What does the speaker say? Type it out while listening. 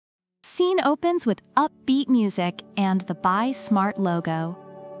Scene opens with upbeat music and the Buy Smart logo.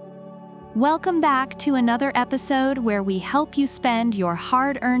 Welcome back to another episode where we help you spend your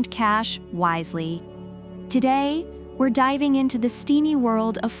hard-earned cash wisely. Today, we're diving into the steamy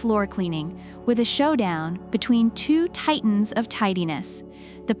world of floor cleaning with a showdown between two titans of tidiness,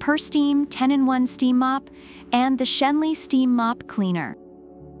 the PurSteam 10-in-1 Steam Mop and the Schenley Steam Mop Cleaner.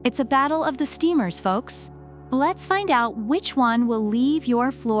 It's a battle of the steamers, folks. Let's find out which one will leave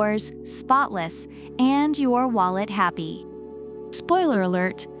your floors spotless and your wallet happy. Spoiler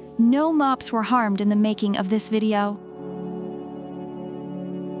alert, no mops were harmed in the making of this video.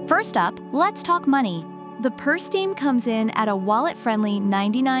 First up, let's talk money. The PurSteam comes in at a wallet-friendly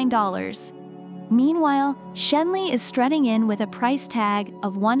 $99. Meanwhile, Schenley is strutting in with a price tag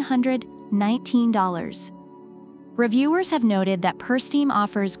of $119. Reviewers have noted that PurSteam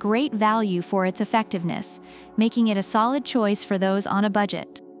offers great value for its effectiveness, making it a solid choice for those on a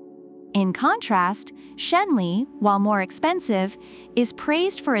budget. In contrast, Schenley, while more expensive, is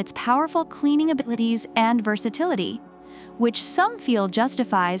praised for its powerful cleaning abilities and versatility, which some feel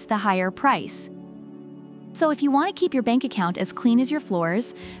justifies the higher price. So if you want to keep your bank account as clean as your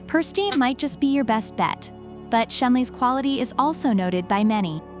floors, PurSteam might just be your best bet. But Schenley's quality is also noted by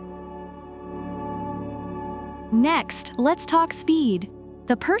many. Next, let's talk speed.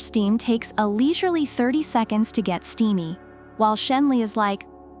 The PurSteam takes a leisurely 30 seconds to get steamy, while Schenley is like,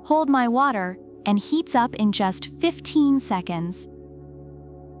 hold my water, and heats up in just 15 seconds.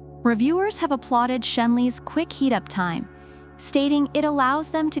 Reviewers have applauded Schenley's quick heat-up time, stating it allows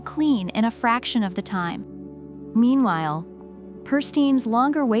them to clean in a fraction of the time. Meanwhile, PurSteam's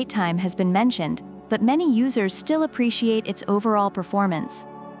longer wait time has been mentioned, but many users still appreciate its overall performance.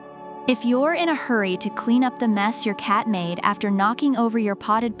 If you're in a hurry to clean up the mess your cat made after knocking over your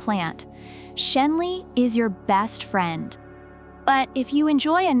potted plant, Schenley is your best friend. But if you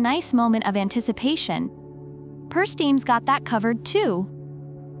enjoy a nice moment of anticipation, PurSteam's got that covered too.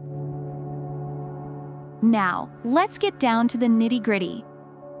 Now, let's get down to the nitty-gritty.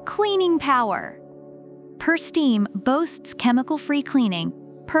 Cleaning power. PurSteam boasts chemical-free cleaning,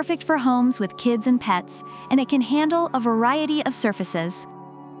 perfect for homes with kids and pets, and it can handle a variety of surfaces.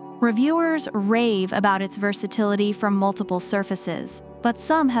 Reviewers rave about its versatility from multiple surfaces, but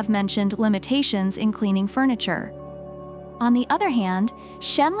some have mentioned limitations in cleaning furniture. On the other hand,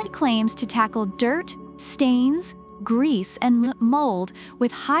 Schenley claims to tackle dirt, stains, grease, and mold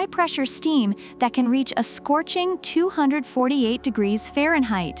with high-pressure steam that can reach a scorching 248 degrees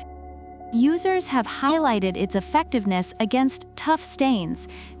Fahrenheit. Users have highlighted its effectiveness against tough stains,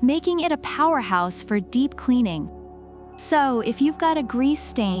 making it a powerhouse for deep cleaning. So, if you've got a grease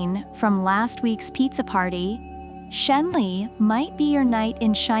stain from last week's pizza party, Schenley might be your knight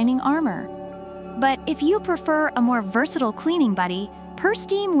in shining armor. But if you prefer a more versatile cleaning buddy,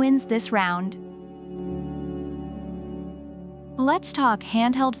 PurSteam wins this round. Let's talk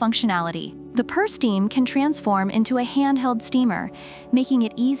handheld functionality. The PurSteam can transform into a handheld steamer, making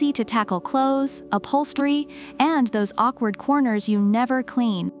it easy to tackle clothes, upholstery, and those awkward corners you never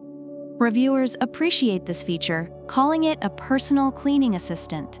clean. Reviewers appreciate this feature, calling it a personal cleaning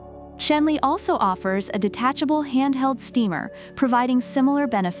assistant. Schenley also offers a detachable handheld steamer, providing similar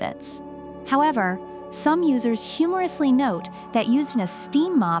benefits. However, some users humorously note that using a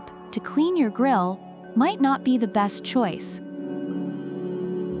steam mop to clean your grill might not be the best choice.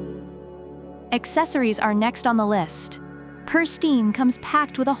 Accessories are next on the list. PurSteam comes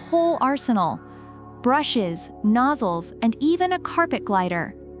packed with a whole arsenal: brushes, nozzles, and even a carpet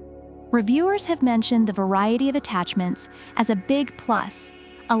glider. Reviewers have mentioned the variety of attachments as a big plus,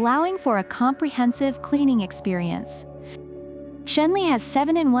 allowing for a comprehensive cleaning experience. Schenley has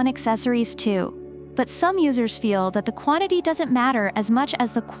 7-in-1 accessories too, but some users feel that the quantity doesn't matter as much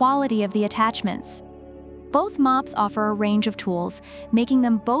as the quality of the attachments. Both mops offer a range of tools, making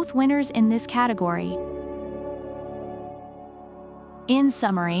them both winners in this category. In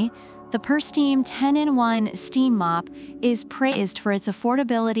summary, the PurSteam 10-in-1 Steam Mop is praised for its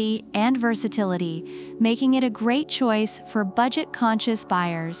affordability and versatility, making it a great choice for budget-conscious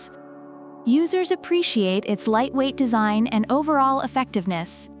buyers. Users appreciate its lightweight design and overall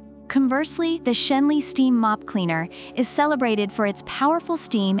effectiveness. Conversely, the Schenley Steam Mop Cleaner is celebrated for its powerful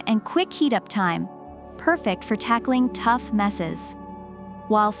steam and quick heat-up time, perfect for tackling tough messes.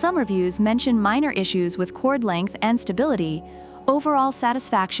 While some reviews mention minor issues with cord length and stability, overall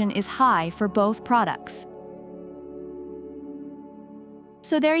satisfaction is high for both products.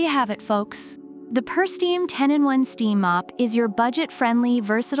 So there you have it, folks. The PurSteam 10-in-1 Steam Mop is your budget-friendly,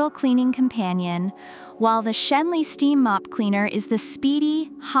 versatile cleaning companion, while the Schenley Steam Mop Cleaner is the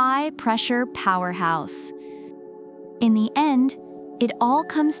speedy, high-pressure powerhouse. In the end, It all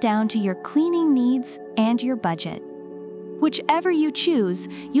comes down to your cleaning needs and your budget. Whichever you choose,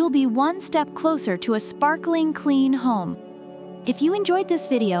 you'll be one step closer to a sparkling clean home. If you enjoyed this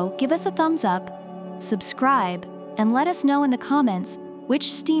video, give us a thumbs up, subscribe, and let us know in the comments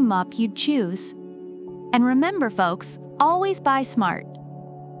which Steam Mop you'd choose. And remember folks, always buy smart,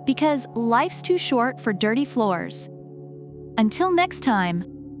 because life's too short for dirty floors. Until next time.